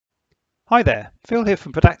Hi there, Phil here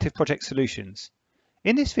from Prodactive Project Solutions.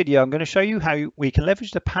 In this video, I'm going to show you how we can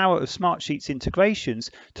leverage the power of Smartsheet's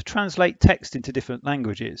integrations to translate text into different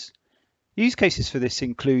languages. Use cases for this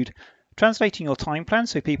include translating your time plan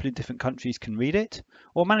so people in different countries can read it,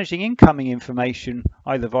 or managing incoming information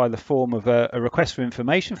either via the form of a request for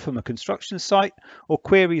information from a construction site or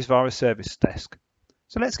queries via a service desk.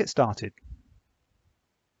 So let's get started.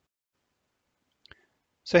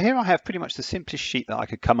 So here I have pretty much the simplest sheet that I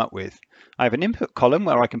could come up with. I have an input column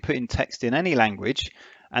where I can put in text in any language,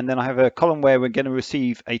 and then I have a column where we're going to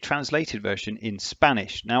receive a translated version in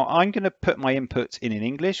Spanish. Now I'm going to put my input in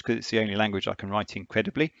English because it's the only language I can write in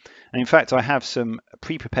credibly. And in fact, I have some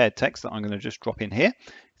pre-prepared text that I'm going to just drop in here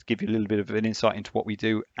to give you a little bit of an insight into what we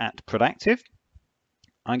do at Prodactive.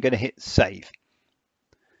 I'm going to hit save.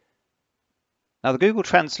 Now the Google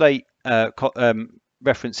Translate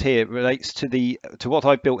reference here relates to what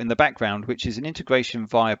I've built in the background, which is an integration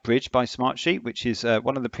via Bridge by Smartsheet, which is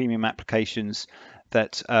one of the premium applications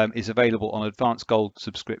that is available on Advance Gold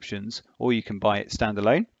subscriptions, or you can buy it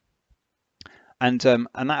standalone. And that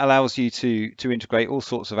allows you to integrate all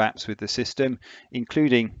sorts of apps with the system,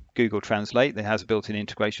 including Google Translate. That has a built-in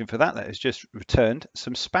integration for that has just returned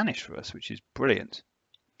some Spanish for us, which is brilliant.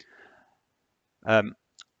 I'm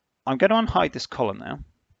going to unhide this column now,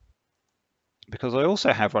 because I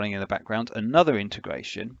also have running in the background another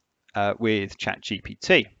integration with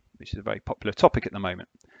ChatGPT, which is a very popular topic at the moment.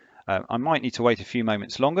 I might need to wait a few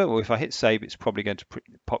moments longer, or if I hit save, it's probably going to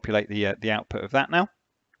populate the output of that now.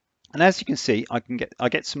 And as you can see, I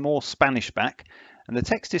get some more Spanish back, and the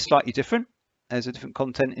text is slightly different. There's a different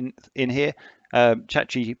content in here.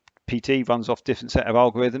 ChatGPT runs off different set of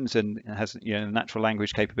algorithms and has natural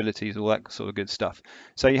language capabilities, all that sort of good stuff.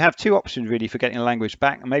 So you have two options really for getting a language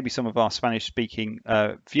back, and maybe some of our Spanish speaking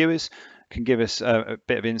viewers can give us a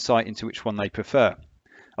bit of insight into which one they prefer.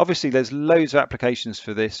 Obviously there's loads of applications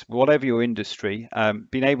for this, whatever your industry.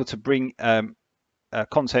 Being able to bring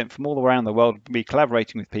content from all around the world, be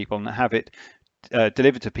collaborating with people and have it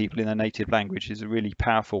delivered to people in their native language is a really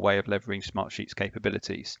powerful way of leveraging Smartsheet's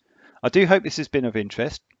capabilities. I do hope this has been of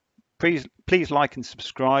interest. Please like and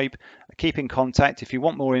subscribe, keep in contact. If you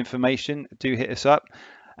want more information, do hit us up,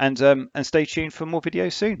 and stay tuned for more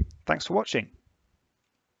videos soon. Thanks for watching.